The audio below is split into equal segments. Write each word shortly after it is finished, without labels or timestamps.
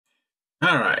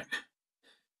Alright.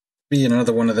 Be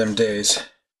another one of them days.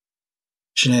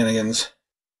 Shenanigans.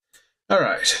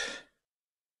 Alright.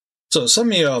 So,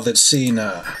 some of y'all that's seen,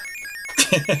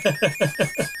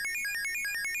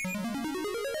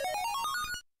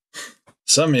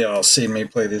 some of y'all seen me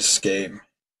play this game.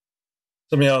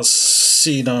 Some of y'all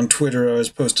seen on Twitter I was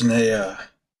posting a,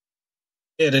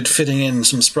 edit fitting in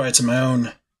some sprites of my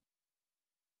own.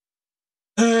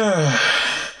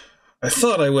 I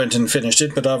thought I went and finished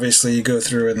it, but obviously you go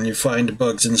through and you find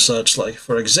bugs and such. Like,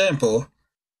 for example,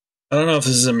 I don't know if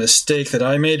this is a mistake that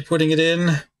I made putting it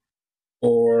in,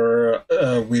 or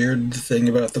a weird thing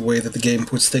about the way that the game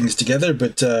puts things together,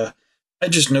 but I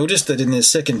just noticed that in this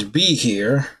second B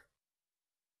here,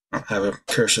 I have a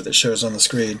cursor that shows on the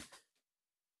screen,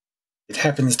 it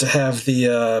happens to have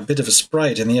the bit of a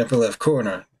sprite in the upper left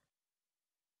corner.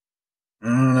 I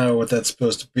don't know what that's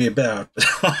supposed to be about.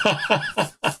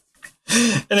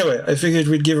 Anyway, I figured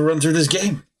we'd give a run through this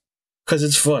game. Because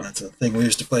it's fun. It's a thing we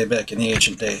used to play back in the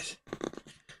ancient days.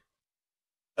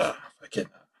 I cannot.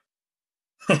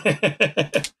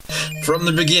 From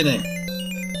the beginning.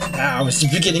 Now it's the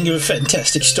beginning of a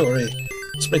fantastic story.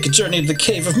 Let's make a journey to the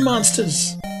Cave of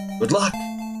Monsters. Good luck.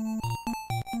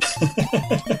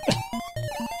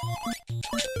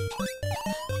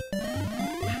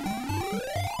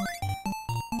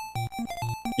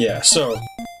 Yeah, so,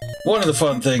 one of the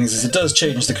fun things is it does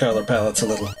change the color palettes a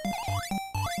little.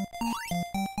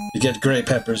 You get gray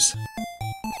peppers.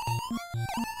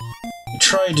 You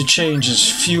try to change as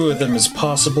few of them as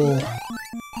possible.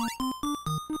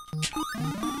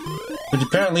 But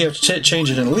apparently you have to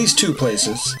change it in at least 2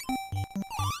 places.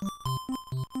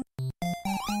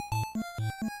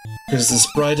 Because the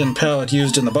sprite and palette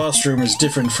used in the boss room is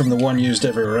different from the one used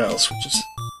everywhere else, which is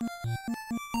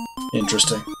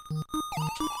interesting.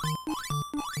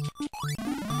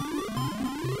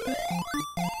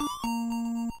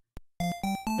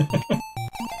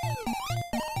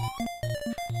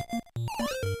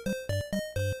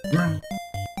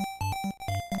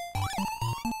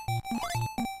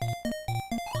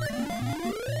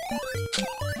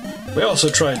 We also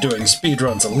tried doing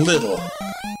speedruns a little.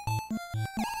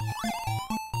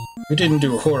 We didn't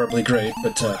do horribly great,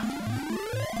 but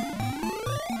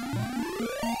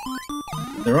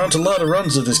there aren't a lot of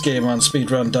runs of this game on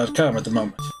speedrun.com at the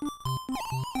moment.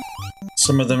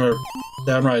 Some of them are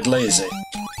downright lazy,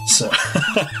 so...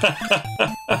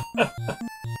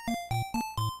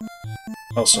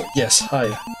 Also, yes,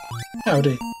 hi.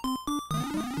 Howdy.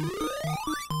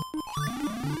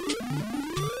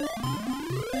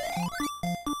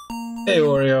 Hey,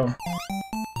 Oreo.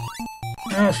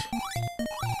 Ugh.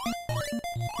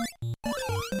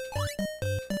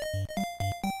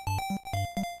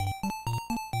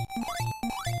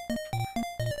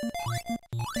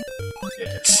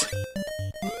 Yes.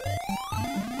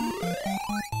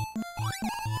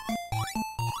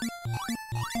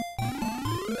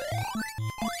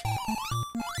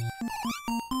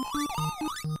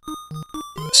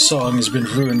 This song has been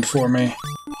ruined for me.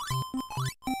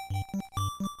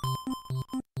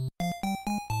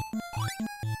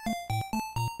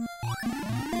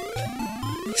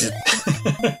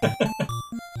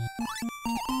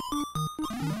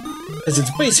 Because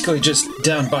it's basically just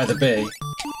down by the bay.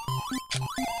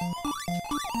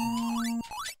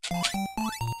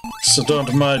 So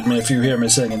don't mind me if you hear me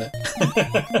singing it.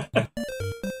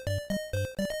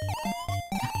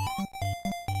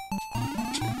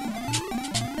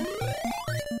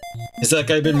 Has that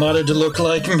guy been modded to look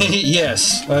like me?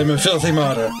 Yes, I'm a filthy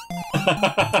modder.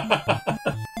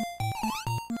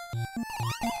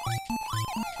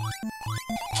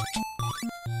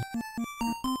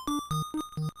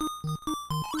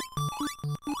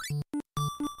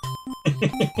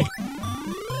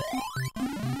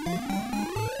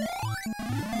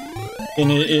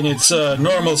 In its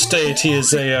normal state, he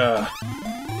is a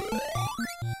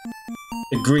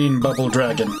green bubble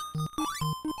dragon.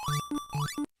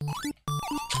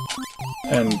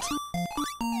 And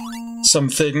some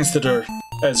things that are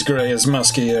as grey as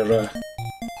Musky or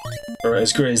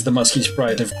as grey as the Musky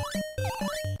sprite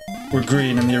were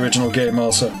green in the original game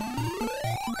also.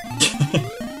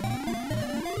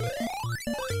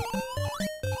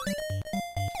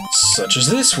 Such as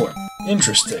this one.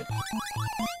 Interesting.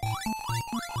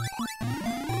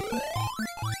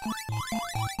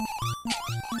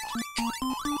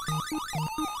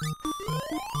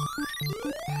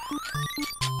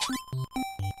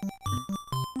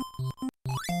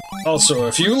 Also,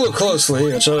 if you look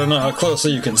closely, which I don't know how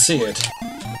closely you can see it,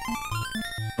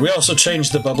 we also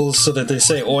changed the bubbles so that they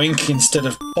say oink instead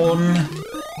of on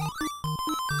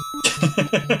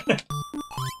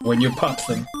when you pop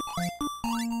them.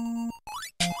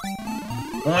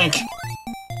 Oink.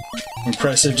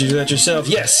 Impressive. Did you do that yourself?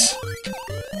 Yes!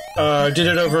 Did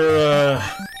it over,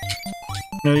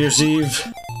 New Year's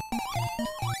Eve.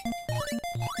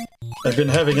 I've been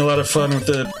having a lot of fun with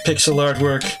the pixel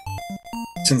artwork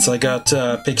since I got,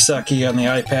 Pixaki on the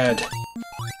iPad.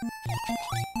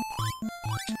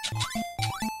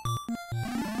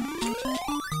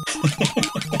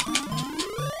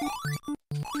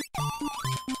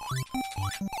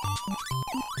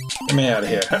 Get me out of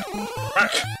here.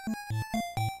 Back.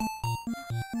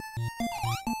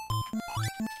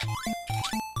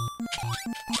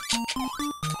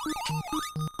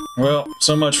 Well,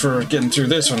 so much for getting through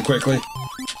this one quickly.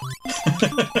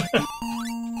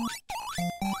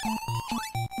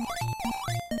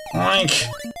 Oink!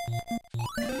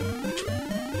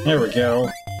 There we go.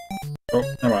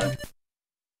 Oh, never mind.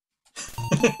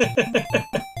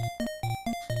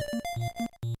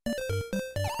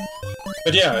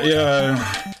 But yeah,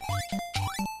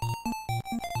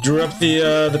 drew up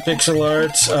the pixel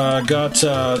art, got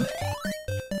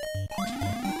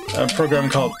a program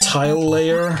called Tile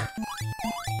Layer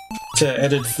to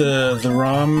edit the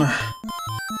ROM,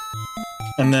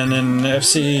 and then in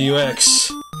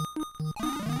FCEUX,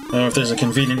 I don't know if there's a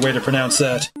convenient way to pronounce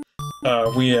that,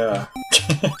 we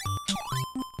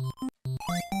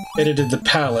edited the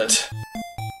palette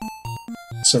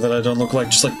so that I don't look like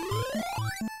just like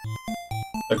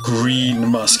a green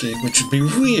Musky, which would be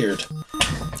weird.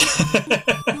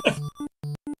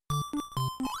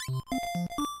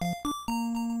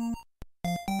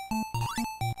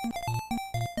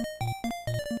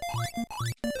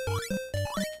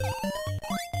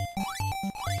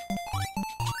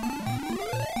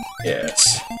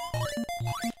 Yes.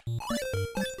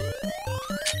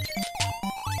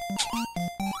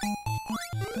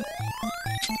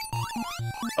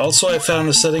 Also, I found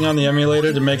the setting on the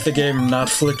emulator to make the game not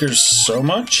flicker so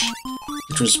much,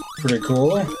 which was pretty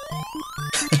cool.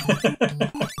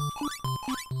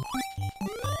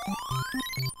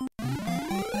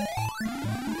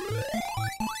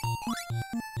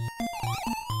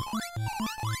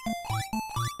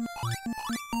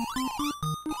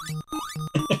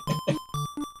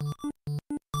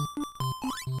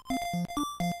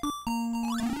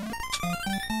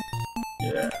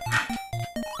 Yeah.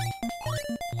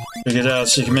 Figured out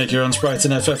so you can make your own sprites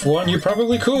in FF1? You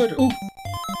probably could! Ooh!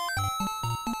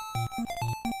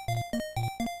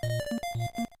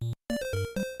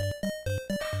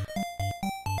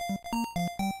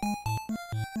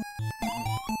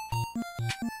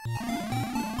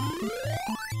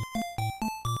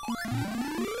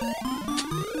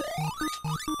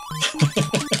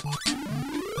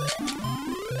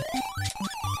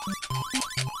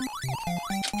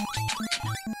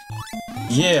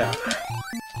 Yeah!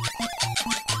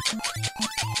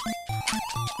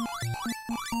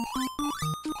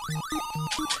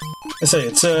 I say,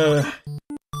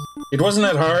 it wasn't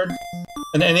that hard.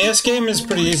 An NES game is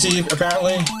pretty easy,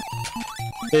 apparently.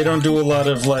 They don't do a lot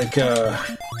of, like, well,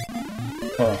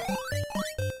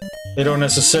 they don't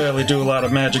necessarily do a lot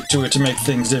of magic to it to make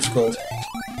things difficult.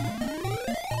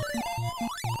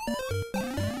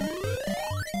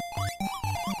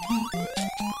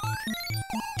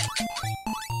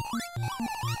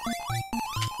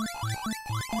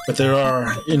 But there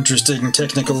are interesting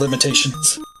technical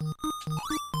limitations.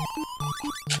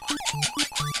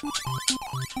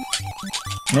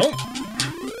 Nope.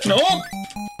 Nope!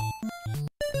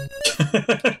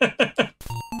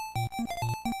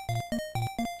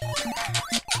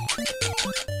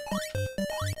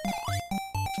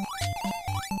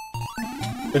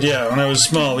 But yeah, when I was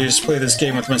small, we used to play this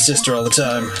game with my sister all the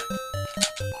time.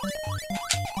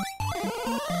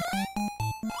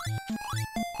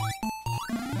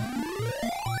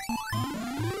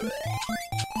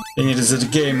 And it is a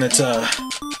game that,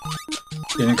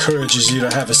 it encourages you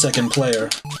to have a second player.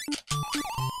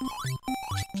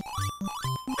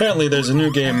 Apparently there's a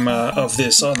new game of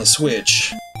this on the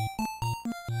Switch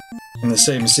in the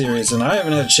same series, and I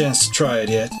haven't had a chance to try it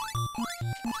yet.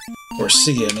 Or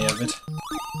see any of it.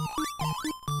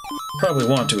 Probably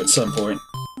want to at some point.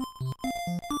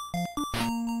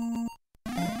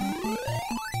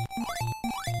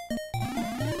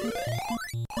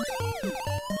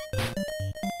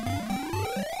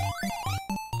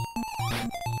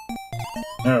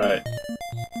 Alright.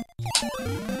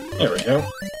 There we go.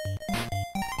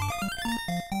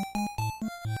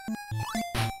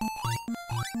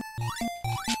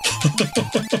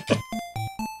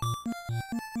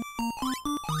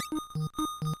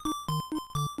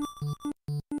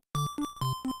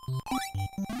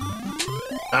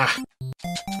 Ah!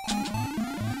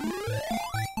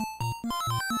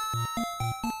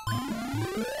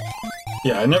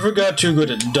 Yeah, I never got too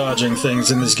good at dodging things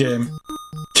in this game.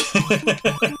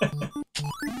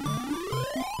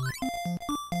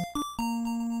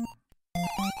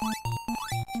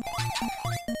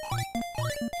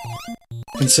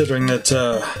 Considering that,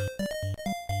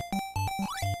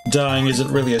 dying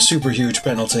isn't really a super huge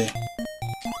penalty.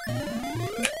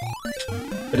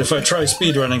 But if I try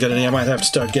speedrunning it, I might have to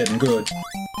start getting good.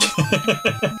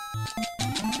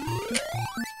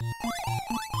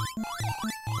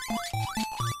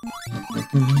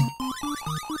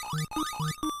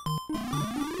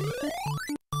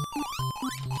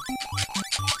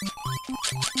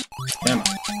 Come on.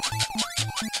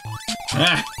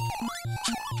 Ah!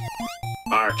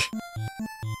 Ark.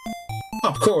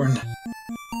 Popcorn.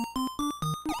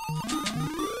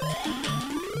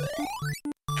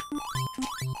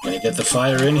 Gonna get the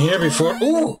fire in here before—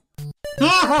 ooh!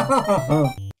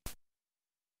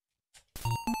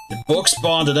 The book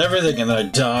spawned and everything and I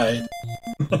died.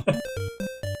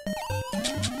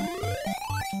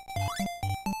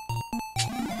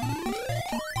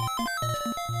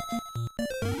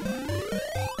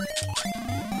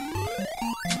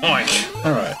 Oink!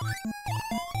 Alright.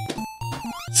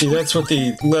 See, that's what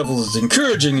the level is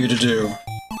encouraging you to do,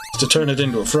 is to turn it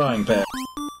into a frying pan.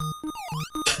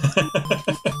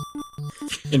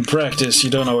 In practice, you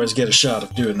don't always get a shot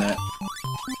of doing that.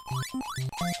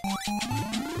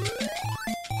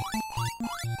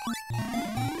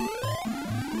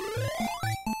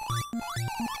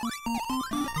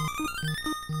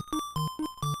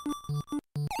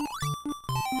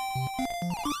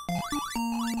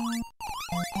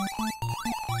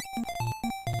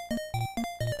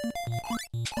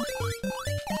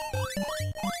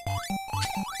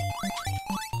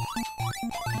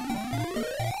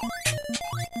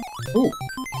 Ooh.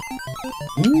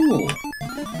 Ooh.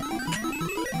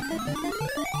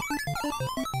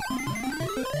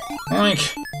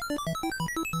 Oink.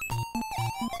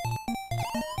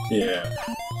 Yeah.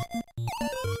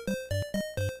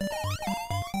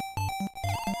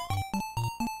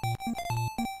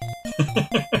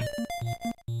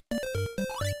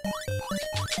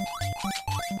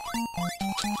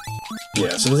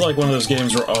 Yeah, so it's like one of those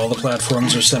games where all the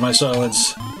platforms are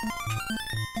semi-solids.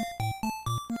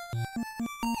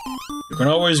 You can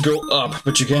always go up,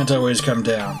 but you can't always come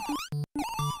down.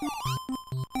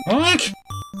 Oink!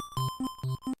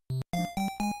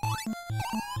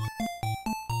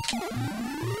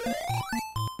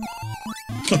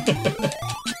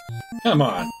 Come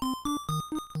on.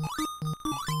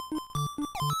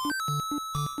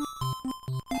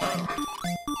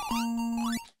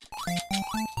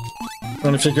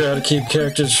 Trying to figure out how to keep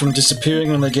characters from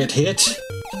disappearing when they get hit?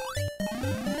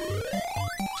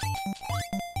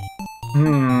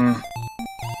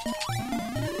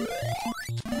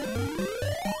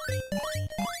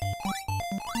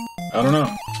 I don't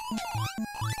know.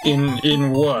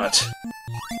 In what?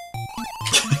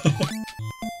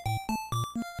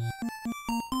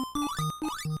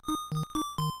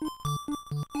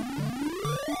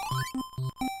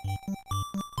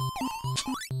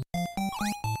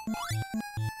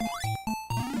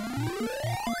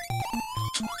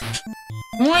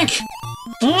 Oink!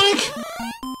 Oink!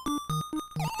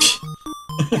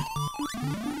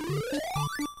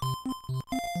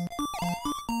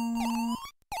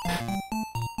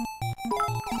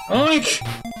 Oink!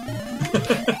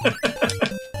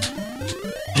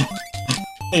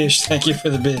 Ish, thank you for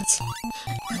the bits.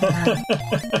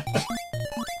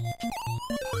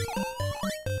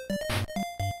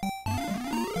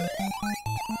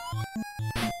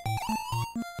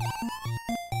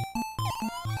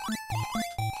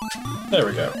 There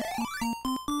we go.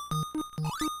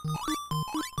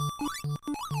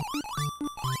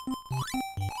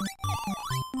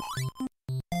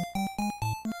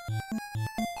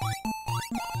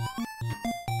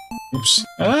 Oops.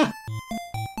 Ah!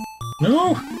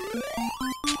 No!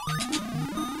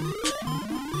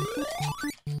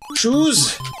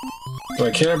 Shoes? Do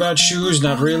I care about shoes?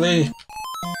 Not really.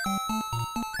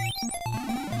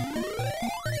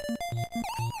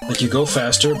 Like, you go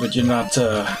faster, but you're not,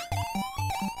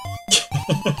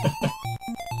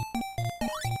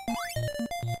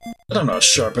 I'm not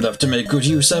sharp enough to make good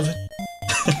use of it.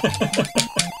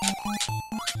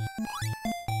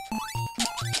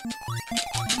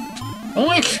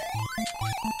 Oink!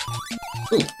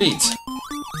 Ooh, beads.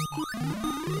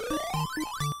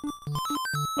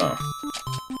 Oh.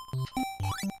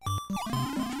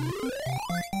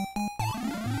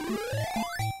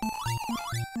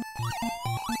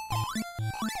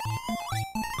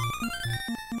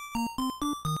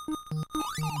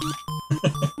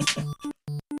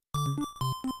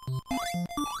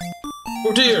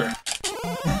 Oh dear!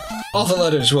 All the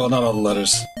letters, well, not all the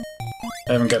letters.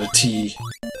 I haven't got a T.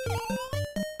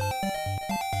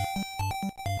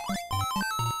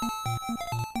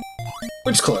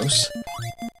 Which is close.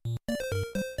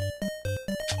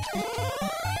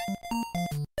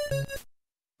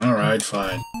 Alright,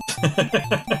 fine.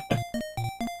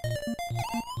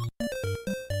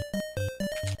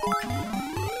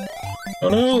 Oh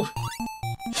no!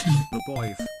 The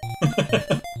boy.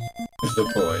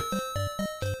 The boy.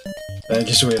 Thank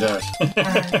you, sweetheart.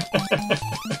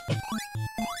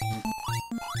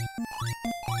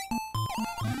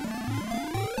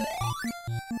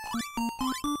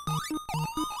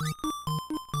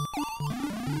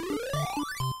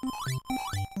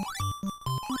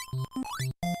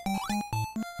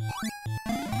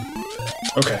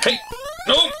 Okay, hey!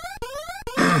 No!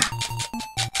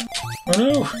 Oh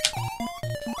no!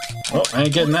 Oh, I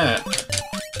ain't getting that.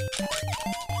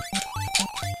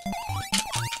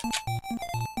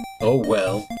 Oh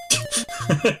well.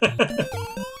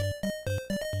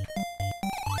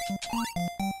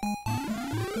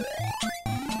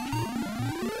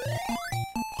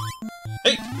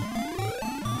 Hey!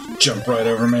 Jump right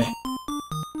over me.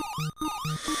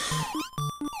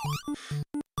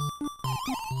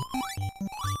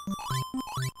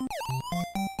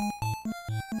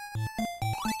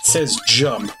 It says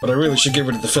jump, but I really should get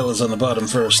rid of the fellas on the bottom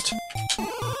first.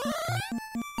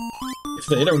 If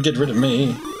they don't get rid of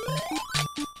me.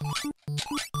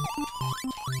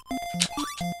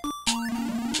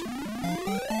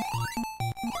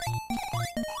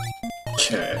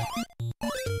 Okay.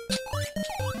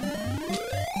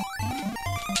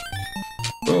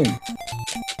 Boom.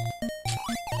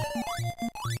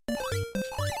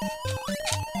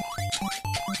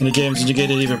 In the games, when you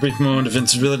get it, even a brief moment of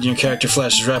invincibility and your character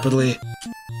flashes rapidly.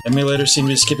 Emulators seem to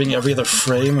be skipping every other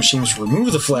frame, which seems to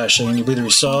remove the flashing, and you'll be either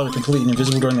solid or completely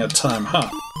invisible during that time, huh?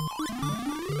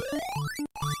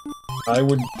 I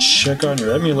would check on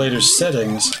your emulator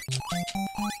settings.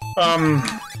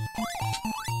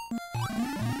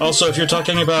 Also, if you're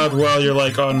talking about while you're,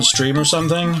 like, on stream or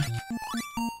something,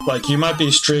 like, you might be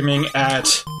streaming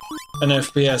at an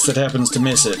FPS that happens to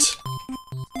miss it.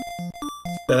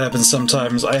 That happens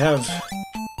sometimes. I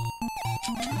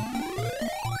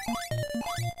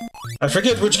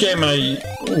forget which game I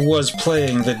was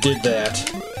playing that did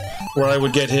that, where I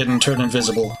would get hit and turn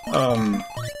invisible.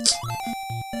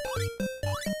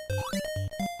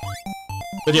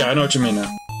 But yeah, I know what you mean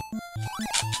now.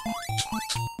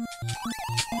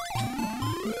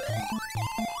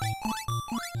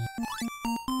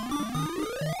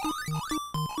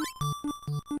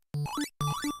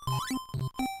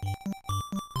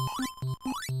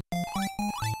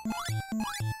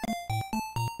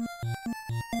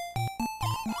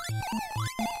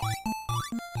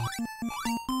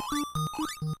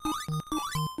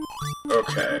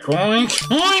 Okay, oink,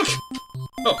 oink!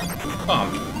 Oh,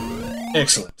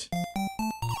 excellent.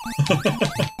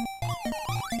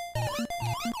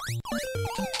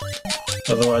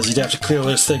 Otherwise, you'd have to clear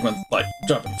this thing with, like,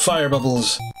 dropping fire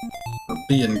bubbles, or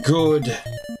being good.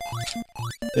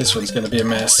 This one's gonna be a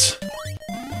mess.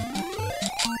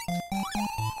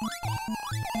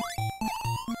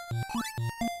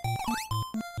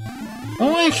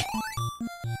 Oink!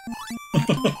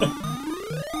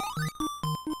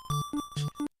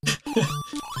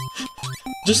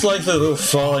 Just like the little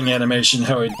falling animation,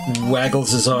 how he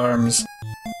waggles his arms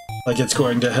like it's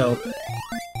going to help.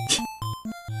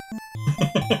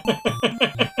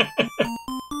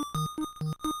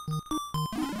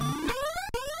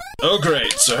 Oh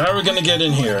great, so how are we gonna get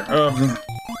in here?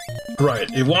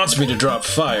 Right, it wants me to drop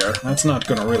fire. That's not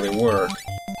gonna really work.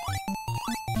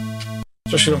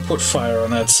 Especially don't put fire on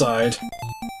that side.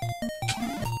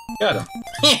 Got him.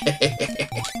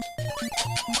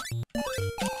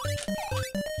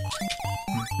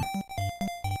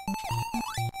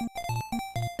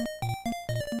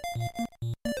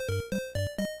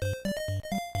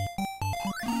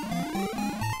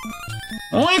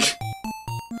 Oink!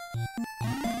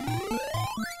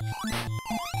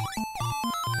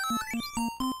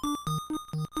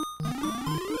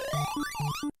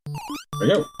 There we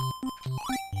go.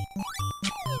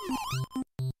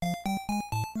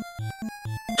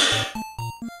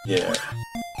 Yeah.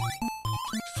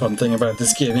 Fun thing about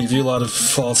this game, you do a lot of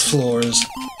false floors.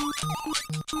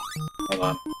 Hold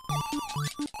on.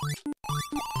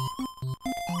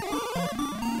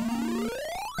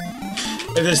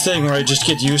 And this thing where I just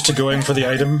get used to going for the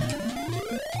item.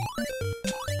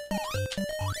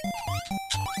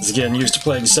 Is again used to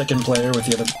playing second player with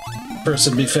the other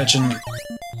person be fetching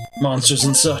monsters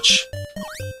and such.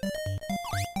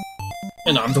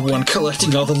 And I'm the one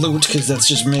collecting all the loot, because that's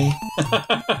just me.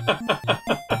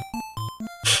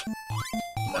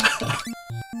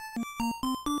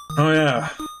 Oh yeah.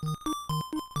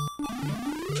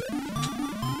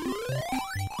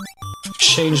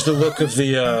 Change the look of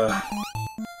the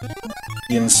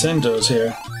incendos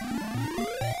here.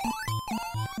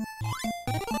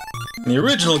 In the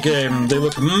original game, they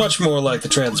look much more like the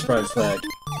trans pride flag.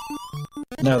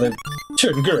 Now they've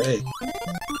turned gray.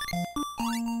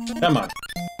 Come on.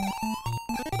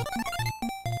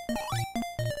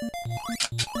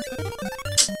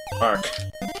 Bark.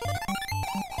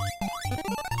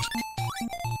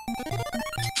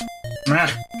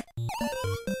 Ah.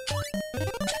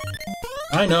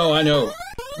 I know.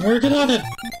 Working on it.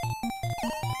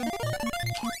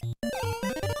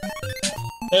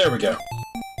 There we go.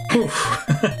 Whew.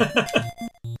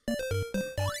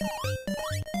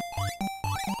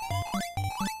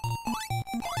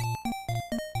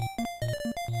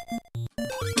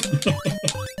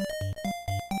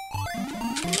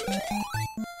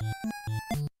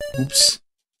 Oops.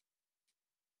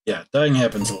 Yeah, dying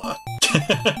happens a lot.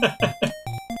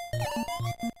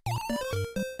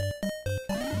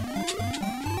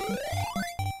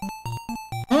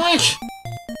 What?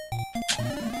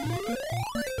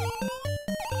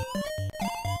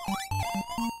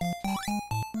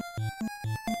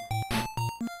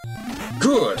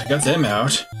 Good, got them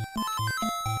out.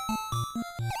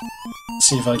 Let's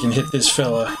see if I can hit this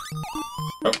fella.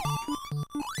 Oh,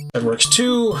 that works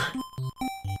too.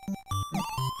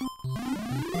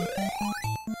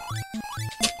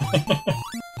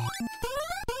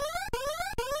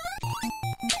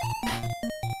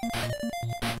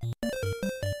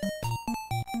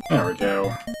 There we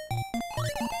go.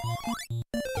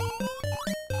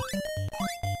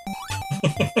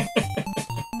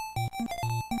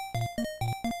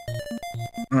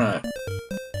 Right.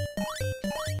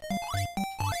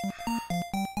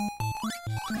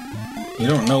 You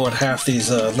don't know what half these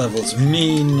levels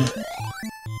mean.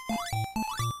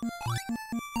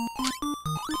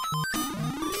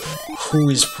 Who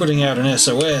is putting out an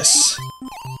SOS?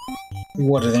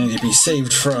 What do they need to be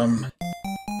saved from?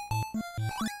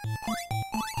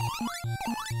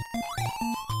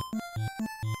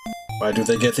 Why do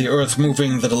they get the earth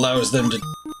moving that allows them to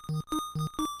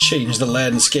change the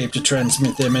landscape to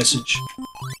transmit their message?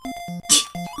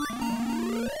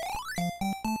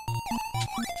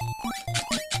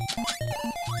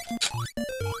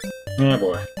 Oh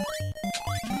boy.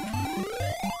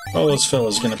 All those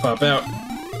fellas gonna pop out.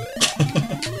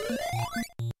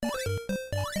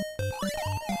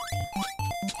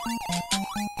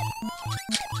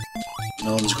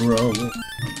 Melons grow.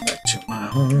 Back to my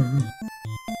home.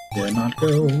 Dare not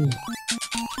go.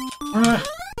 Ah.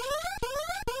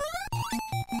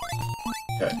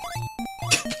 Okay.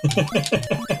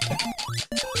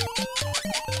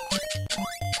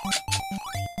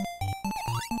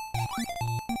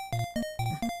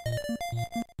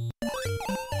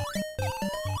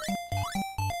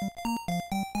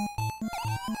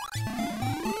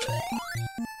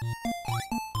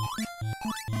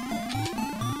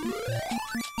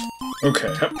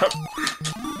 Okay, hup, hup.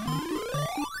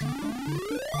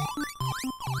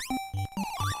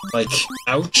 Like,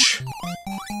 ouch?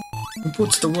 Who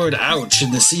puts the word ouch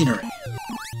in the scenery?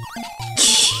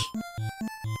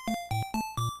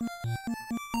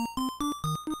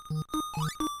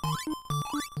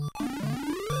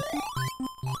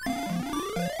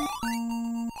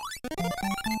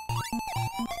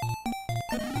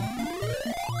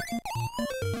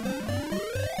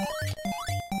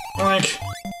 Like...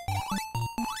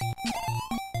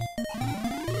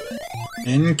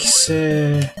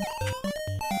 Inkse...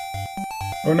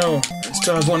 Oh no, I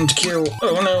still have one to kill.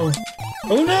 Oh no!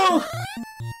 Oh no!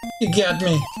 You got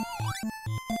me.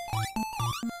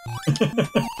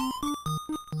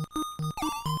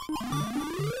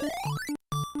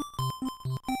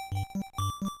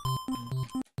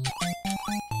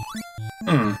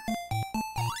 Hmm.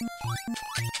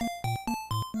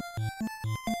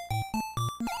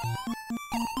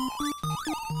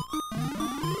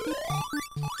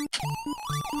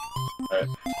 Alright.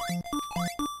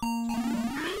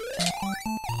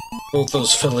 Both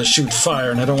those fellas shoot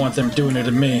fire, and I don't want them doing it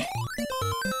to me.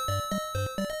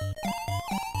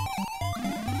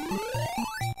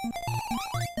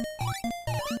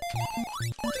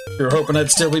 You were hoping I'd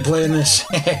still be playing this?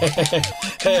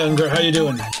 Hey, Unger, how you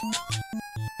doing?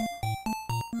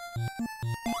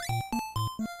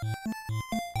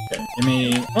 Okay, give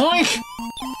me... Oink!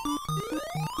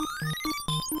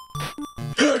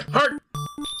 Heart!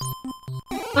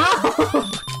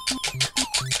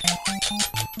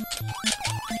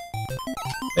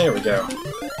 Oh! There we go.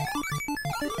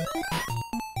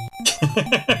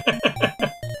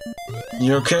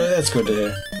 You okay? That's good to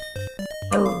hear.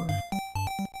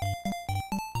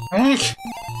 Oink!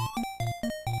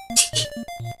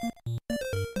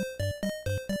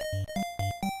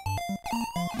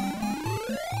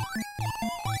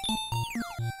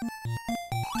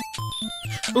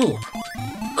 Ooh!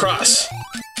 Cross!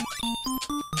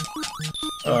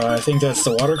 I think that's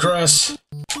the water cross.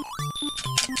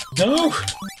 No!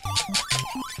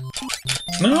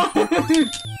 No!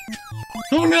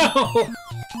 Oh no!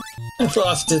 I've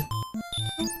lost it.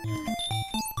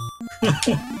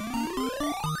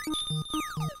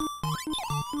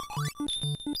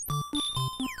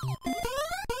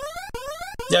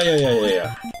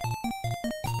 Yeah.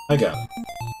 I got it.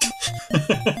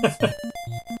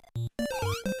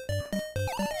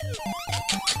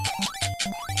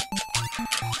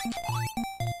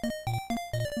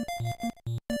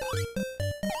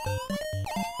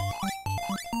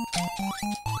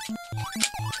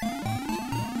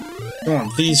 Come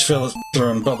on, these fellas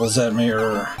throwing bubbles at me,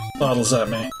 or bottles at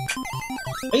me.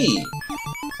 Hey!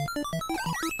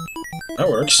 That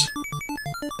works.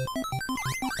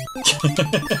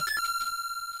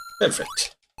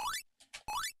 Perfect.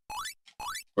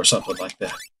 Or something like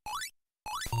that.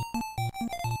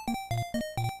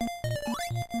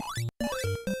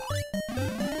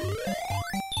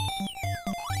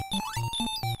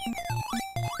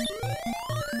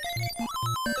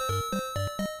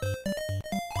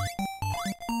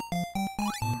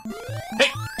 Hey!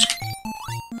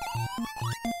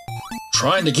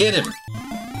 Trying to get him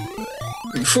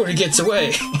before he gets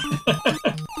away.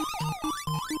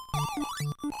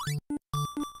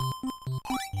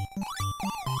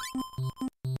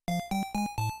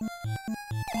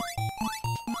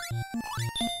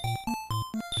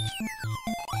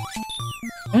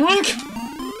 Oink!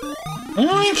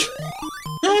 Oink!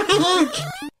 Oink!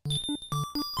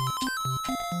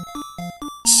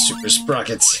 Super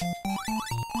sprockets.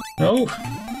 No!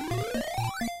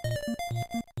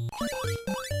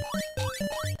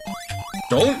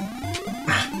 Don't!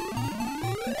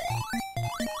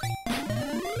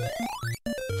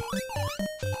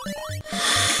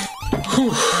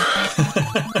 Whew.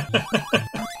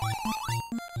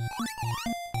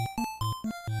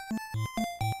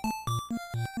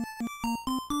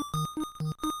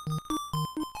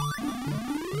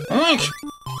 Oink!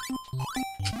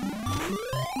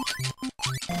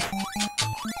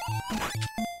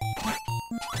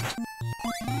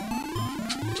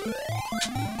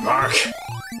 Mark!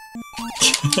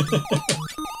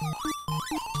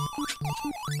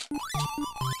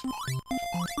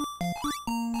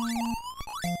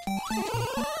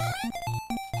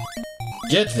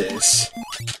 Get this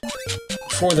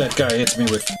before that guy hits me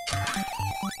with.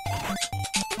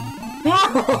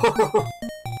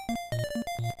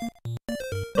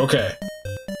 Okay.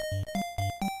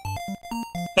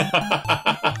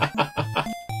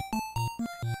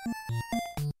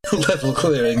 Level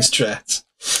clearing strats.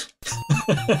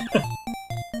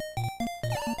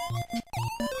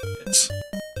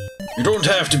 You don't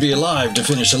have to be alive to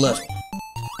finish a level.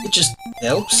 It just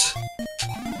helps.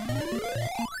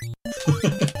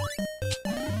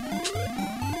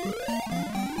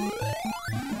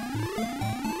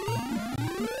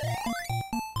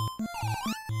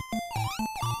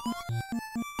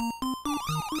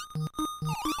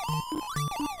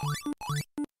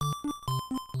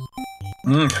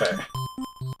 Okay.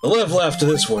 The level after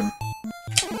this one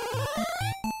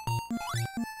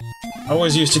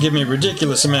always used to give me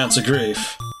ridiculous amounts of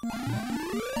grief.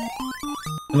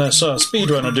 And I saw a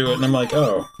speedrunner do it, and I'm like,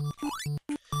 oh.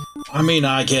 I mean,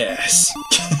 I guess.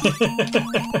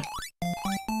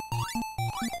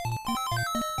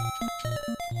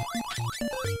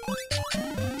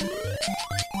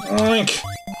 Oink!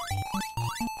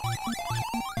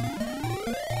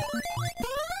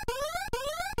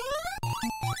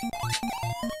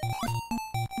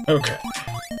 Okay.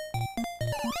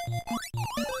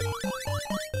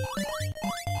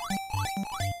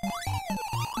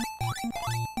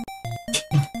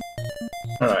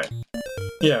 Alright.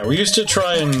 Yeah, we used to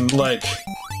try and, like,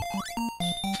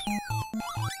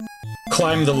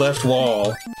 climb the left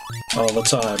wall all the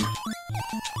time.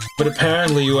 But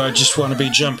apparently you just want to be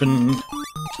jumping...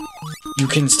 You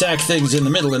can stack things in the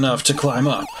middle enough to climb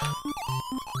up.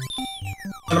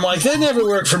 And I'm like, that never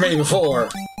worked for me before!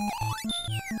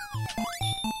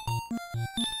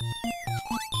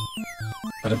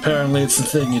 But apparently it's the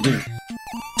thing you do.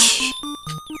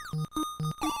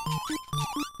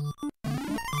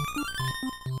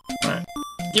 Alright.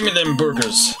 Give me them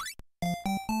burgers.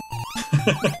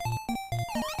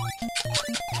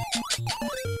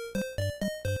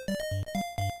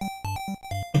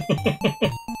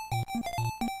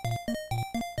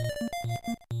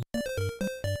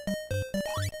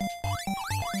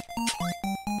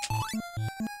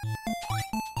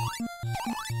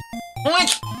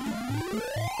 Oink!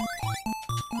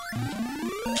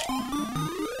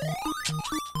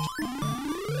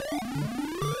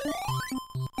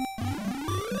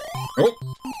 Oh!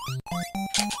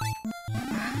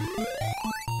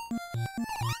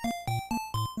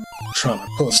 Trying to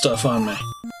pull stuff on me.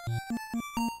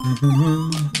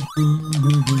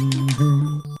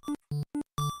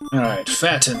 Alright,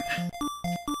 fatten.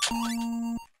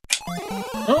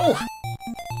 Oh!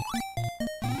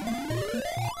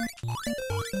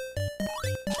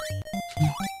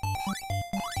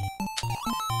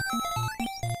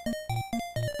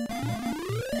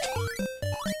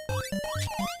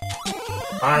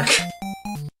 Ark!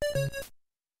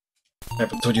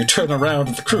 Happens when you turn around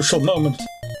at the crucial moment.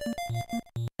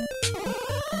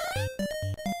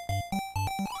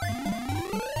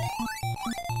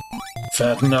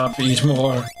 Fatten up, eat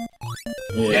more.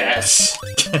 Yes!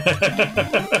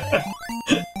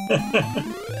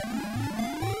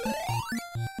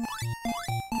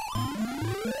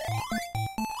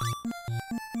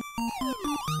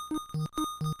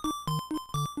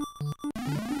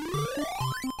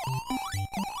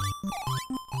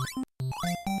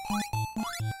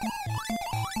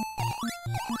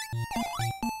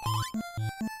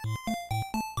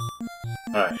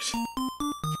 Alright.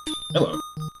 Hello.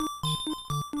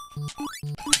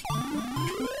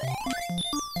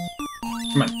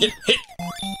 Come on, hit!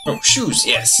 Oh, shoes,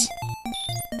 yes!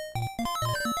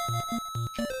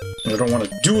 I don't want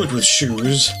to do it with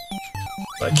shoes,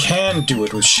 but I can do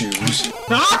it with shoes.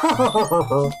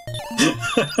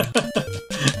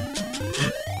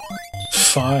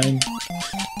 Fine.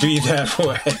 Be that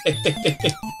way.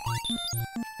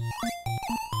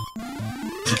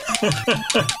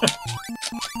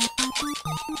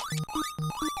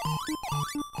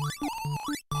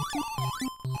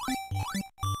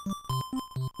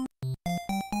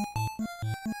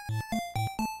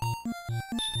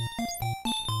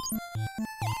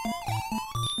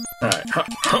 Alright.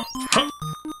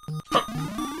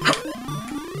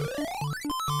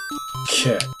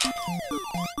 Okay.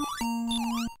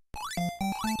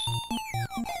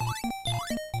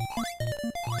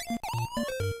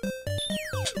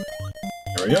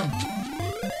 There we go.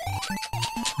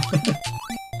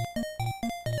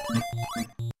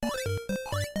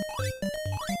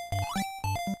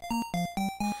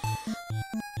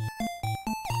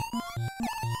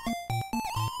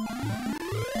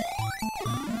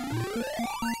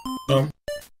 Oh.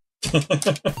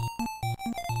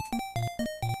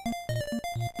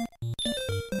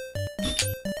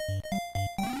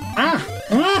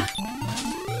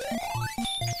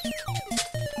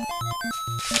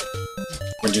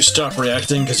 Would you stop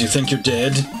reacting because you think you're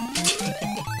dead?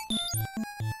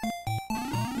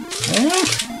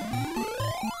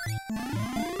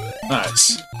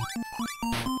 Nice.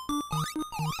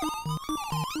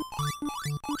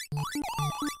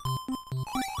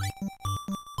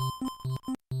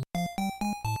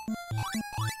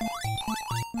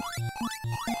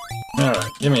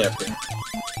 Alright, give me up here.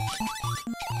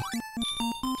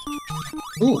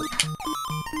 Ooh.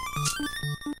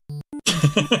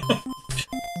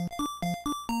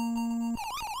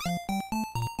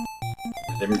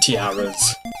 Them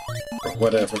tiaras. Or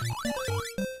whatever.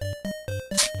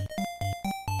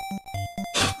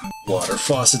 Water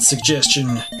faucet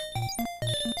suggestion.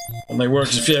 Only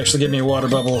works if you actually give me a water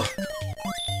bubble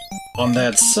on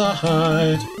that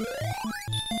side.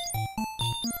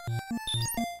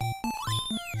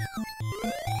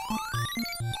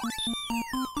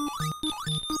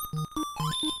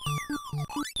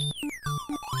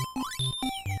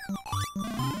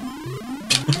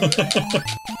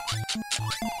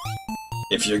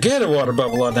 If you get a water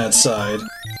bubble on that side,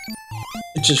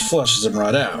 it just flushes them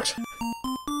right out.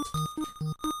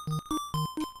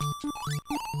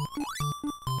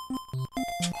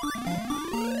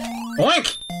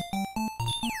 Oink!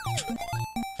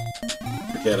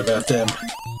 Forget about them.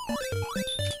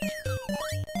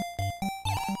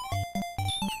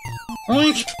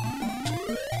 Oink!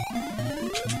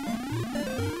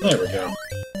 There we go.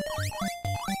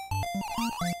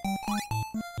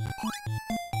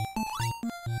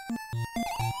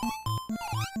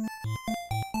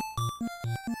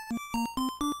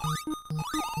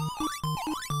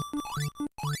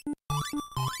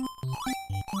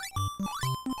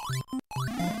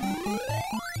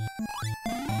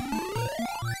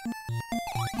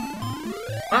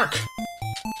 Ark!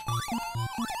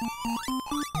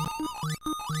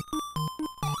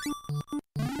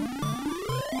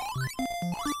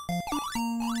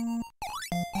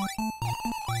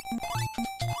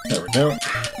 There we go.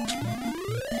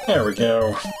 There we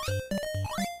go.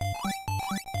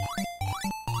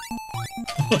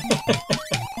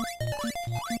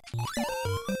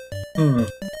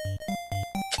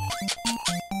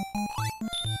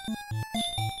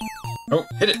 Oh,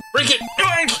 hit it! Break it!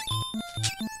 Yoink!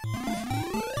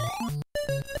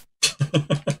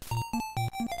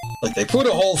 Like they put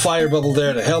a whole fire bubble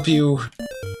there to help you.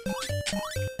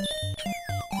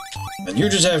 And you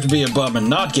just have to be a bum and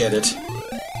not get it.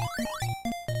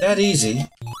 That easy.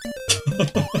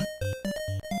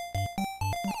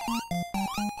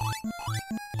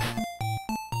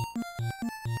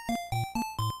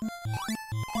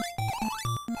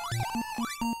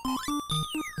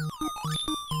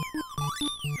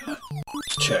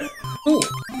 Okay. Ooh.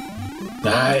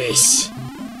 Nice.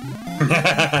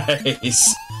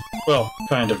 Nice. Well,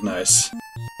 kind of nice.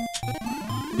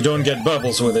 You don't get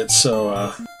bubbles with it,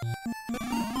 so,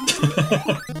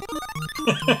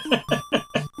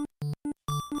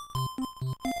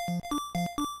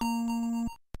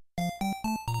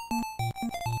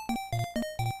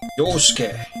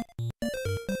 Yosuke.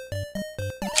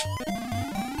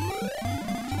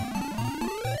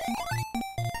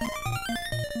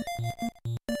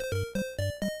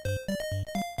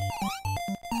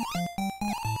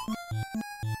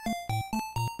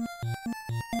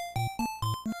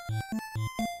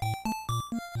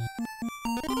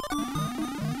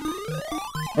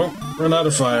 Oh, run out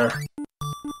of fire.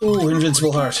 Ooh,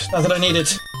 invincible heart. Not that I need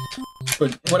it.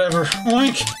 But whatever.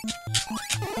 Oink!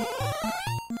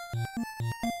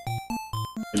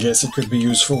 I guess it could be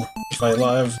useful if I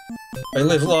live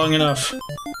long enough.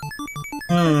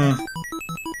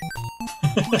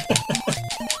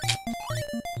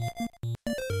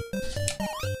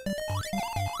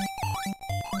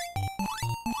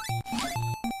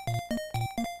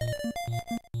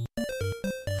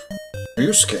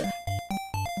 Yusuke.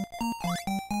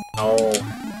 Oh,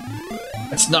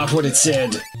 that's not what it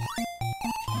said.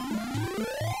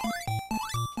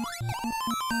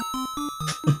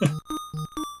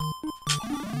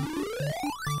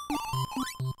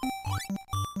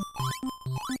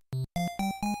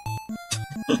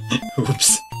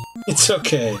 Oops. It's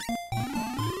okay.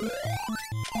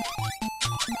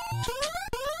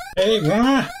 Hey,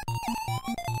 what?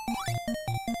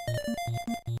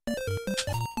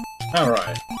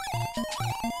 Alright.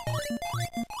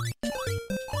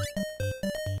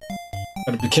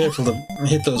 Gotta be careful to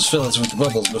hit those fillets with the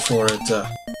bubbles before it,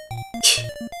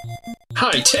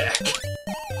 high tech!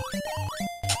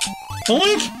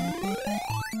 Oink!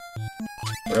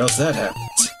 Or else that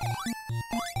happens.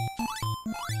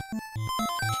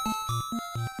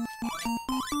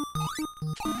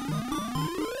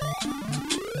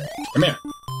 Come here.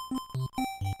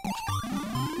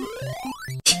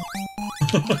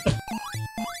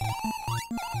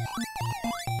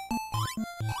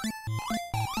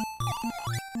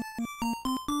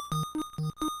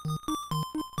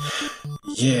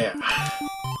 Yeah.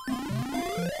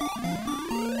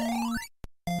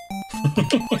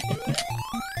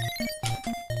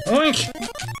 Oink!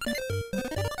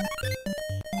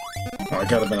 Oh, I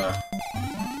got him in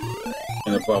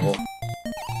a bubble.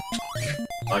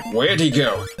 Like, where'd he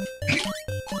go?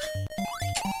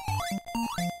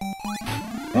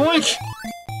 Oink!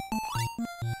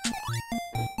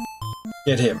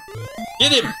 Get him.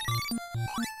 Get him!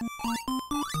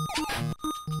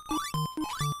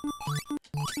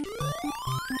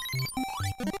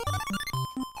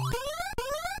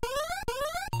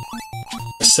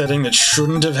 A setting that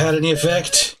shouldn't have had any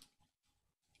effect?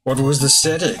 What was the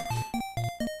setting?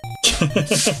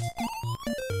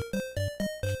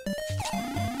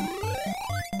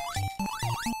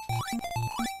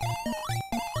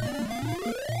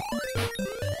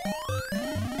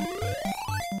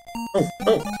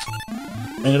 Oh!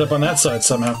 Ended up on that side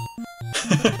somehow.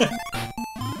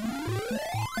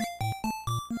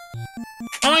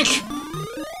 Oink!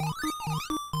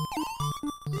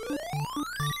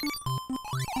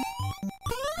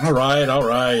 Alright,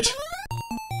 alright.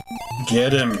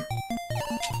 Get him.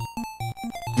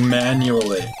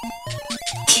 Manually.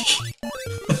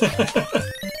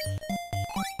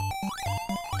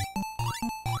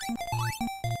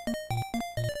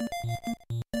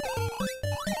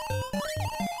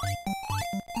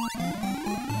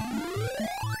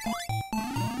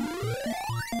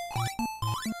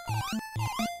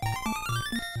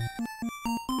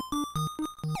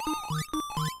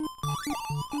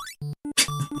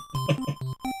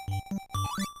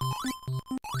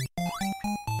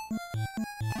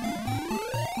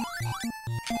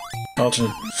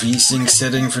 Alternate VSync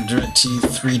setting for DirectX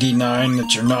 3D9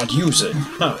 that you're not using,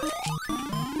 huh?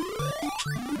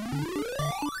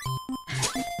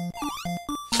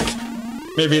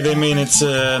 Maybe they mean it's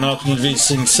an alternate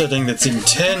VSync setting that's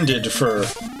intended for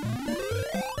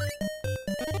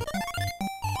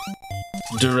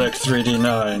Direct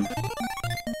 3D9.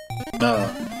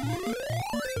 No.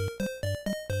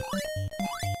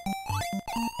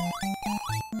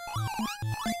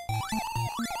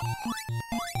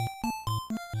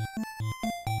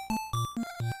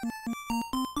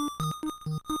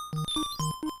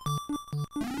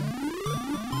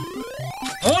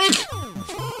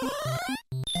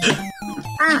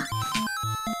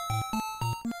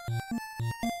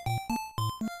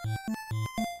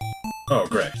 Oh,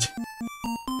 great.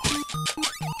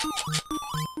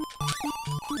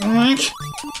 Oink!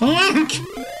 Oink!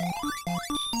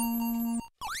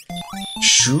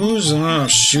 Shoes? Oh,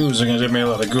 shoes are gonna do me a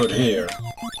lot of good here.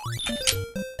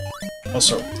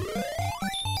 Also...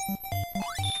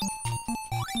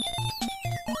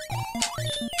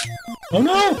 Oh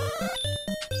no!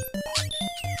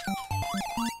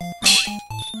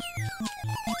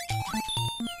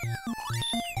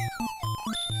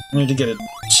 I need to get a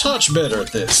touch better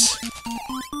at this.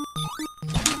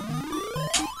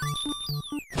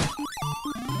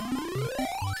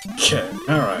 Okay,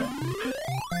 alright.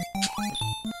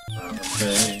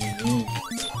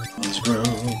 Let's grow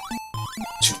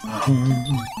to my home.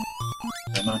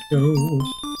 Then I go.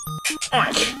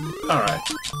 Oink! Alright.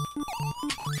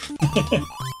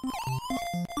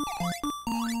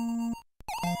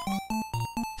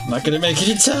 Not gonna make it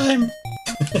in time.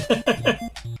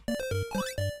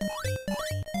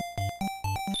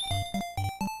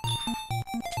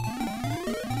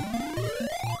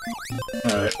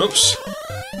 Alright, oops.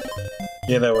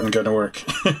 Yeah, that wasn't gonna work.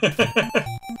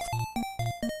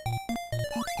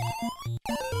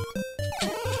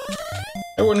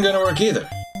 That wasn't gonna work either.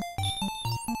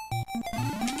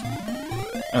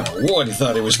 I don't know what he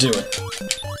thought he was doing.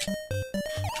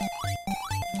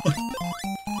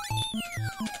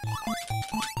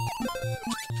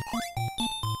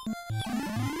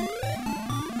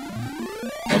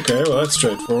 Okay, well that's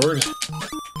straightforward.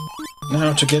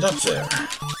 Now to get up there.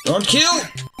 Don't kill!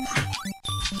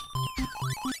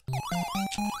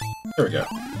 There we go.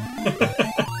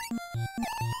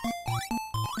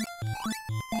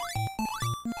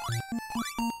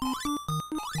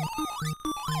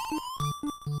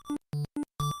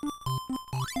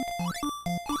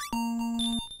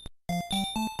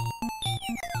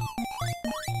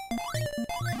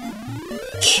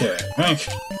 Okay, oink.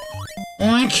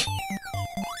 Oink!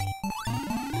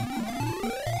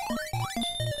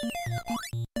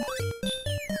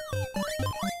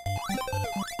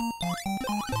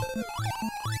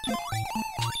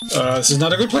 This is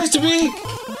not a good place to be!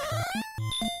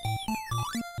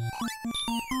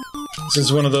 This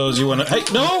is one of those you wanna- Hey,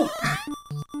 no!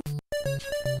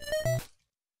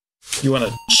 You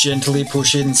wanna gently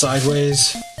push in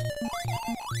sideways?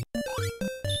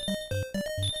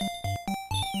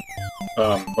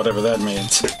 Whatever that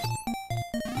means.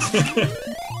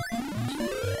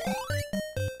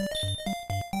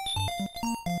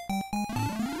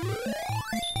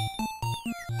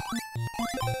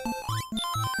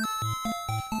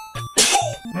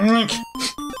 Oink.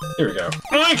 Here we go.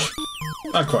 Oink!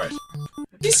 Not quite.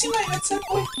 Did you see my headset,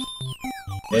 boy?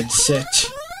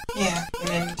 Headset. Yeah, in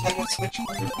a Nintendo Switch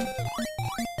one.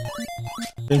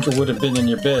 I think it would have been in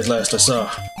your bed last I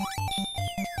saw.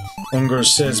 Unger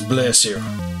says bless you.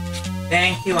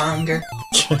 Thank you, Unger.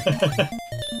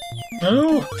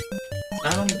 No?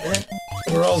 Not on the bed.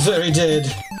 We're all very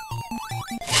dead.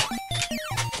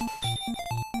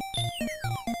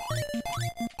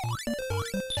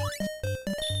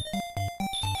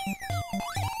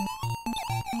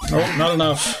 Oh, not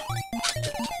enough.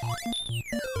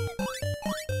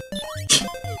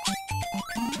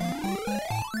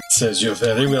 Says you're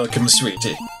very welcome,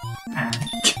 sweetie.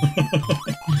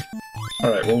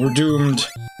 Alright, well, we're doomed.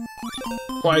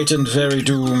 Quite and very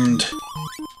doomed.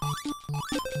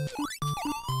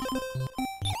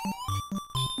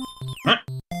 Huh?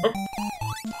 Oh.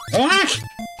 Oh,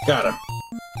 got him.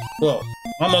 Well,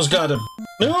 almost got him.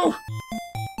 No!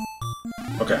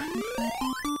 Okay.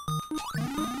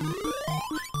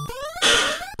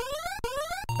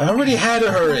 I already had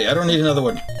a hurry. I don't need another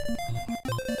one.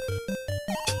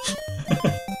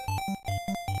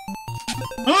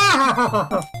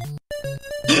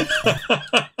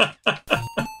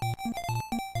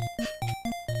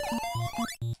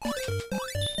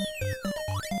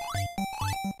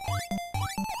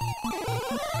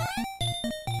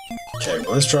 Okay,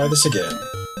 well, let's try this again.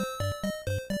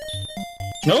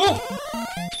 No!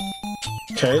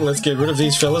 Okay, let's get rid of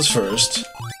these fellas first.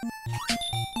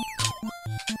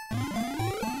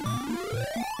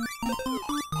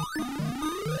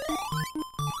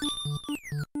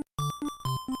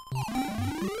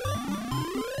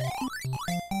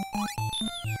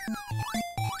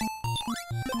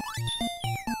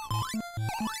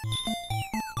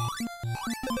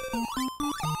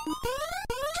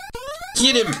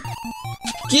 Get him!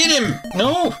 Get him!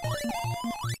 No!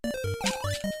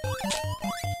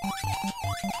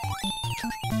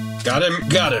 Got him,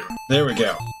 got him. There we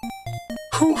go.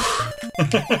 Whew.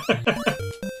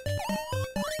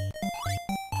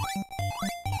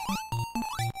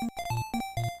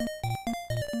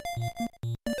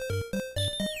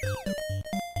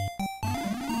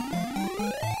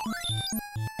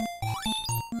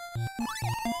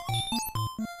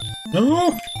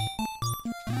 No!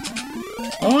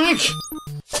 Oink!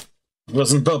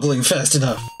 Wasn't bubbling fast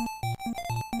enough.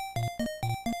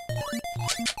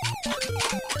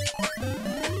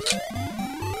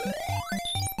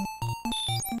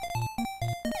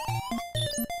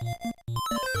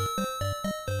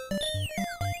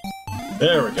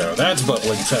 There we go, that's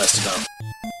bubbling fast enough.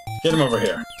 Get him over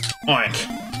here. Oink!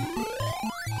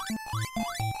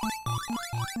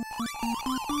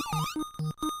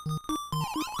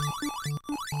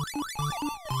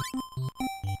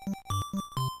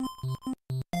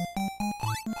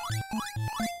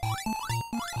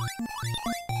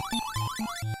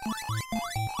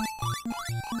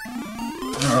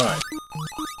 Alright.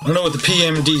 I don't know what the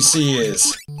PMDC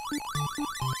is.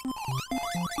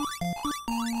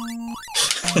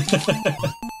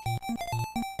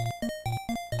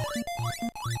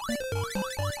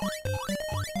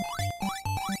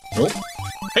 Nope.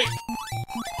 Hey!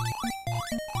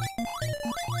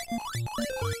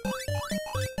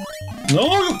 No!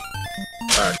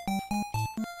 Alright.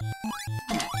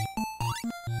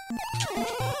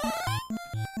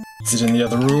 Is it in the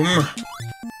other room?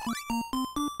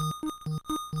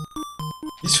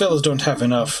 These fellows don't have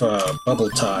enough bubble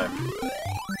time.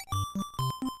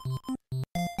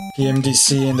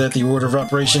 PMDC and at the order of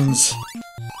operations.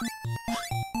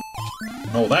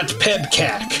 Oh, that's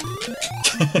Pebcac.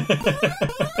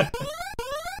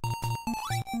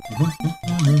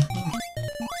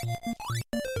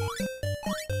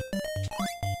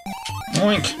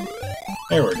 Oink.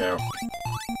 There we go.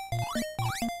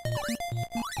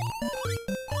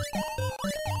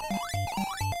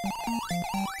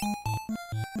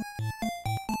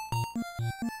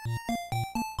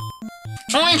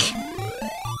 Oink!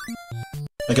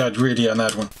 I got greedy on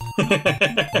that one.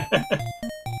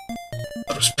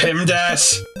 That was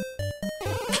PEMDAS!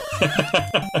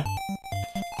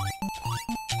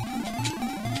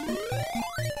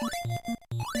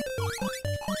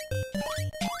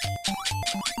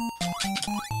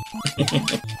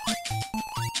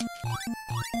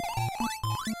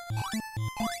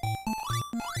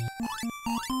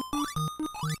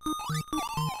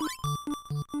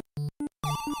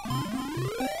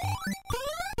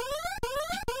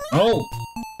 Oh!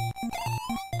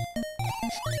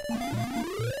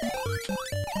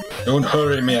 Don't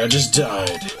hurry me, I just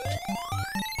died.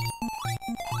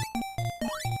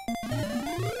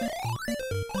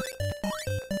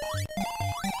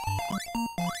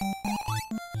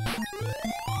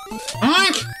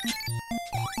 Oink!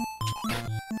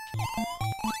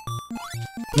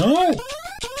 No!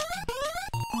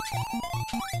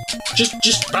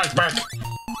 Just back.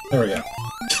 There we go.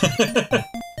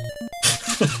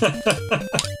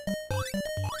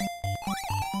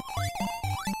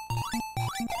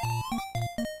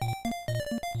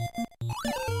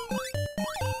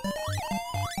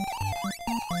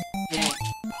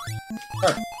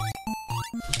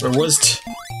 Where was it?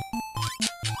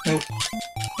 Nope.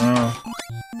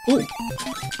 Ooh.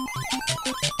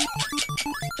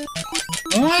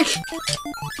 What?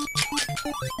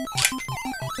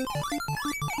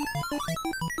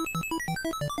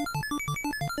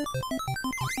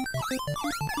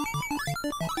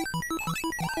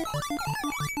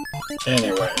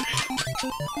 Anyway.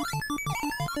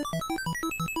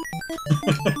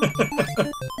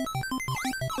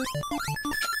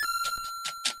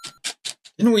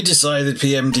 Didn't we decide that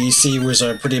PMDC was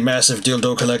a pretty massive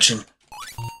dildo collection?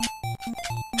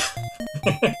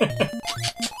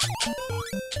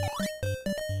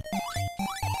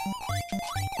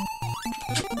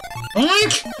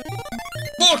 Oink!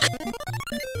 Book!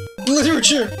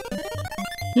 Literature!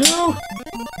 No!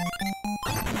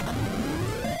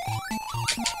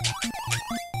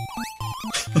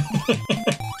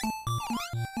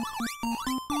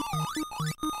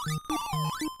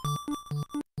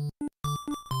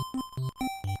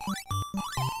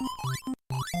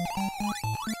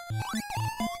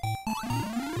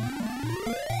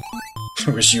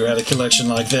 Wish you had a collection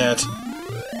like that.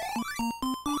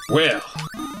 Well,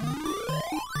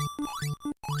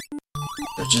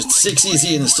 they're just 6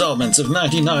 easy installments of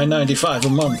 $99.95 a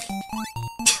month.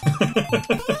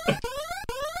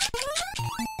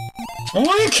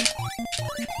 Oink!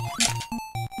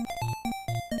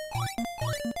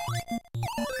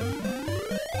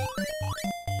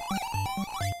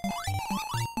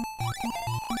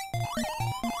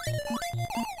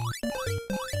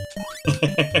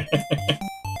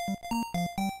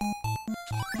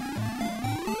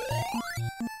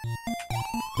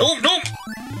 No, no!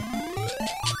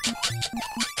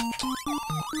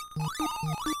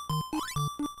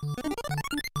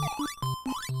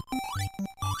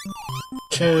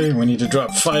 Okay, we need to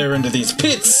drop fire into these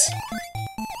pits!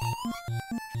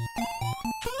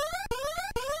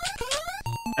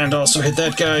 And also hit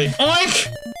that guy. Oink!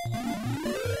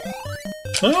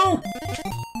 Oh!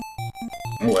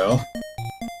 Well.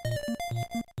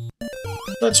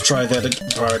 Let's try that at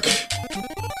Park.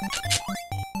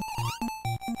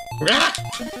 Ah!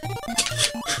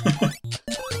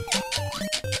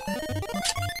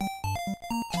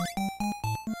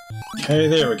 Okay,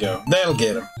 there we go. That'll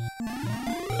get him.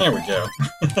 There we go.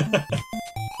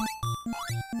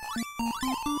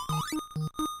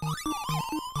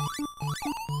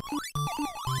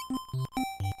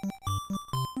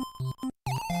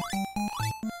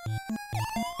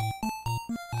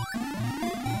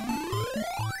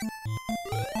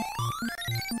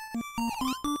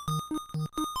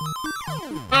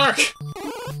 Ark!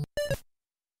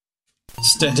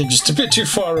 Standing just a bit too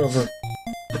far over.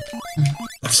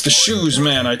 It's the shoes,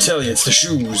 man, I tell you, it's the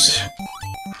shoes.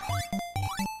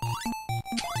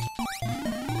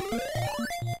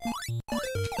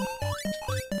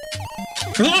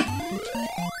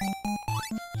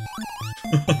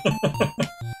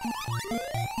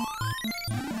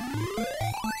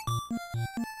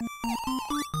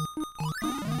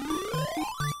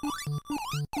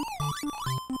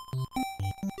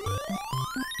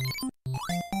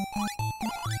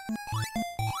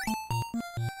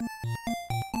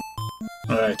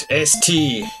 Alright,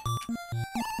 ST.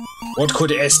 What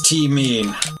could ST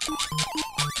mean?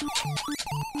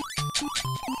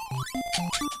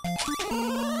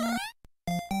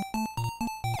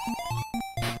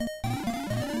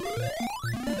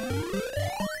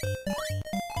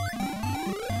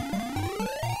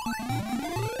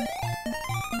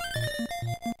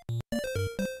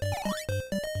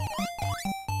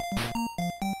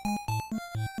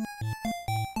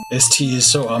 ST is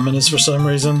so ominous for some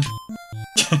reason.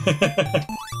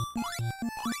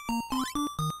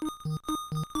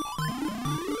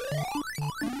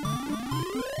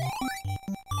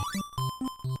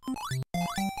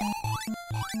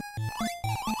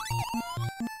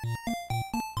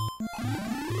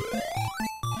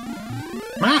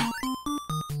 Ah!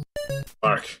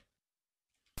 Bark.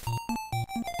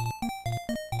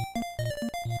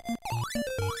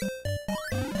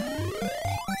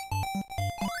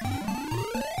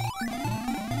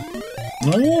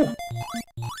 No!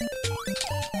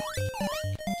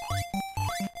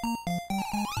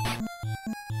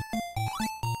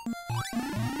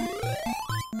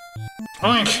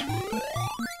 Oink!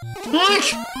 Oink!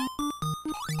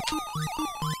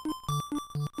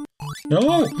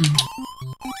 No!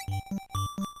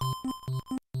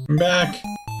 Come back.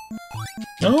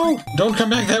 No! Don't come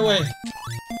back that way!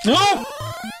 No!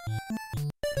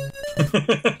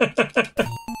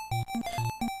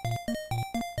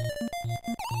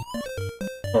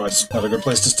 Oh, it's not a good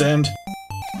place to stand.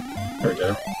 There we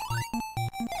go.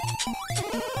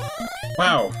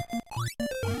 Wow.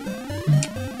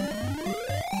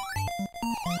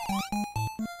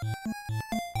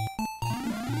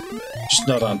 Just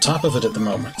not on top of it at the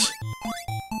moment.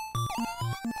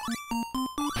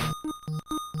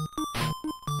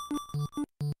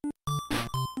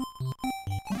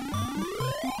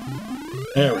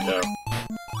 There we go.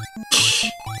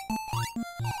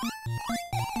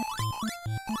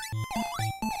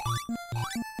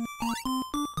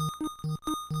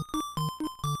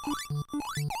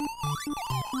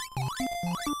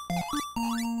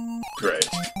 Great.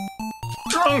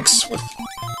 Drunks with...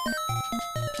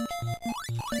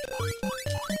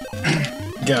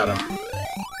 Got him.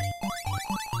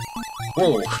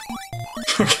 Whoa.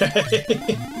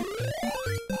 Okay.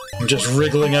 I'm just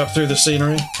wriggling up through the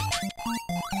scenery.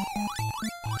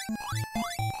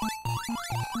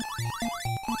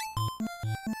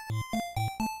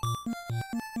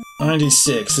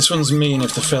 $96. This one's mean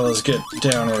if the fellas get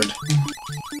downward.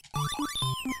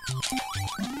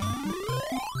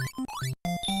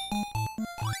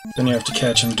 Then you have to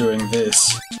catch him doing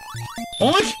this.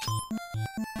 Oink!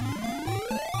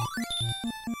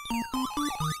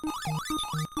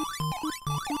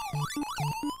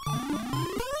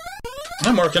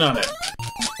 I'm working on it.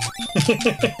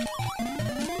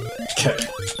 Okay.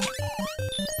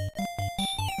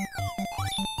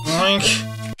 Oink!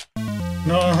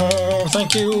 No,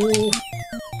 thank you!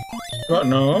 What?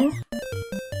 No?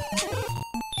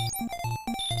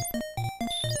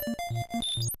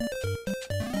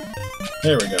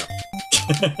 There we go.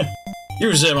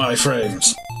 Use MI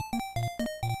frames.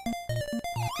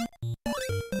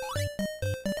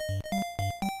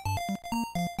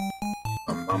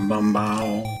 Bum bum bum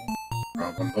bow.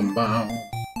 Bum bum bum bow.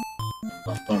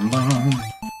 Bum bum bow.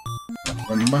 Bum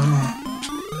bum bow.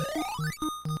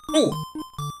 Oh!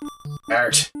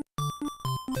 Art.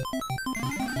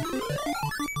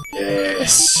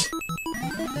 Yes.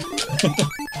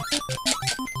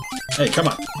 Hey, come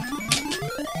on.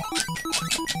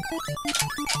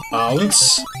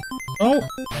 Bounce. Oh.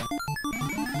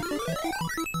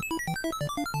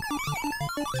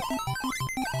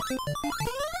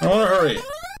 I wanna hurry.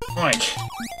 Mike.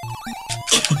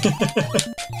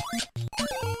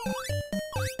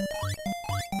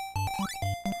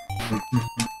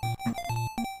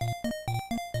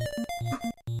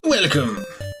 Welcome.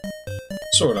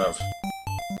 Sort of.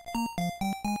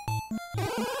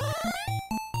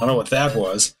 I don't know what that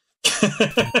was.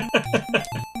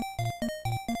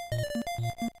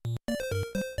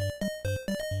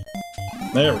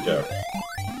 There we go.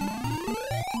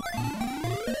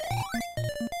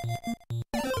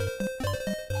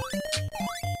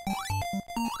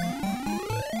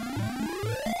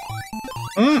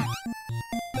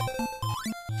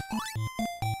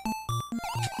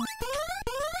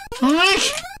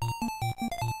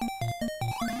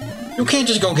 You can't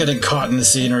just go getting caught in the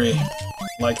scenery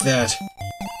like that.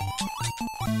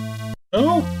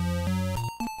 Oh!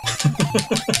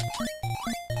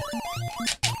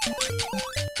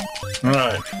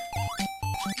 Alright.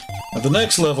 At the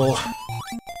next level... I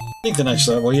think the next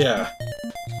level, yeah.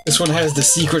 This one has the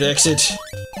secret exit.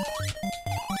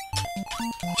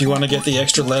 If you want to get the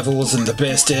extra levels and the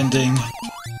best ending.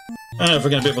 I don't know if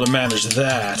we're going to be able to manage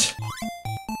that.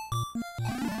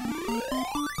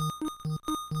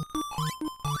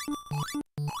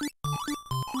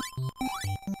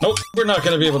 Nope, we're not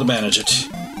going to be able to manage it.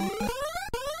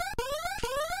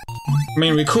 I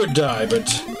mean, we could die,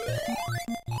 but...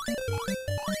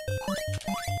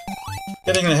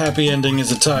 getting the happy ending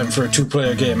is a time for a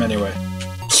two-player game anyway.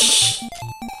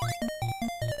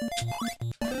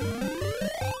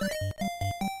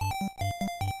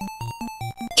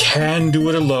 Can do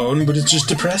it alone, but it's just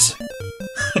depressing.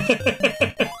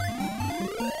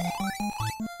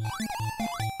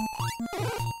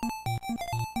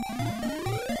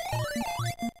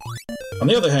 On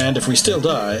the other hand, if we still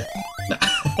die... Nah.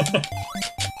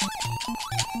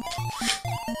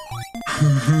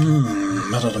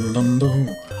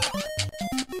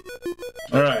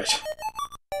 Alright.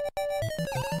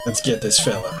 Let's get this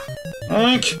fella.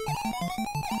 Oink!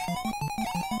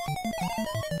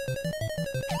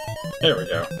 There we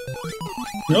go.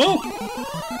 No!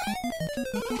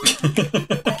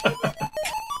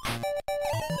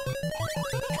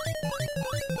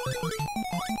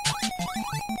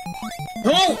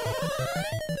 No!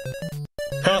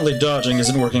 Apparently dodging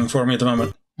isn't working for me at the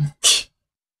moment.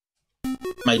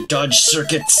 My dodge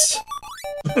circuits!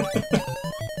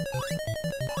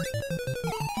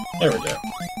 There we go.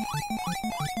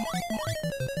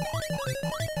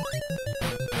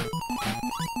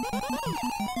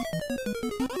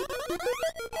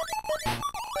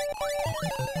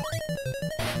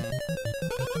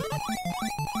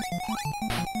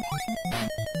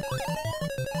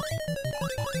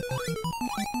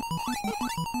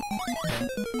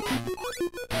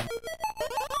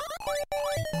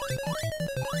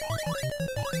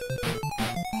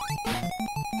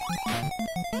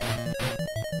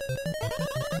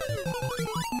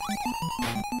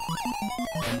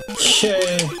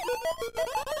 Okay.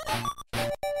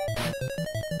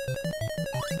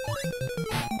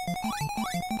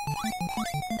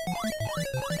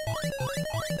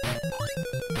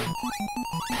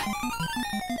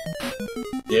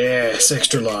 Yes,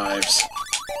 extra lives.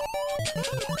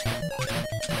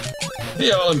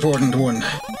 The all-important one.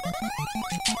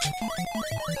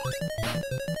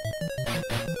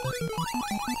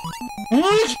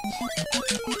 What?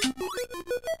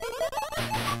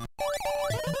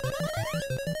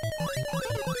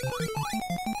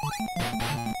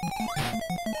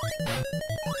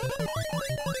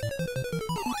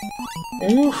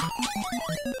 Ooh.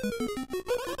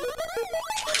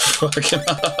 Fuck him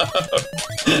up.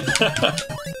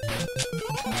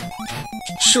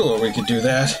 Sure, we could do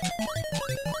that.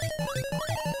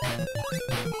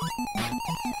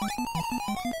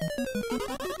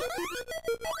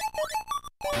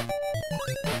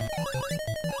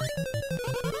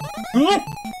 What?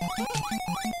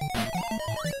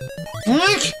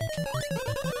 What?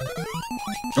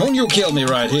 Don't you kill me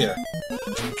right here.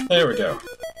 There we go.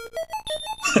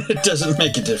 It doesn't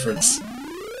make a difference.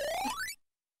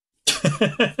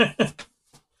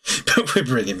 But we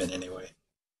bring him in anyway.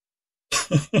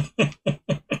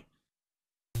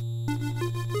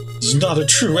 It's not a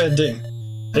true ending.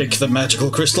 Take the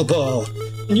magical crystal ball,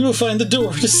 and you will find the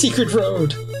door to Secret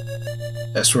Road.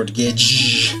 Password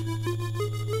Gage.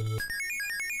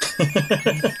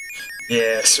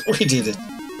 Yes, we did it.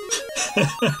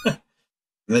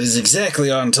 That is exactly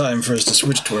on time for us to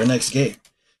switch to our next game.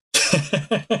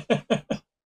 That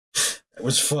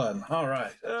was fun. All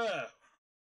right.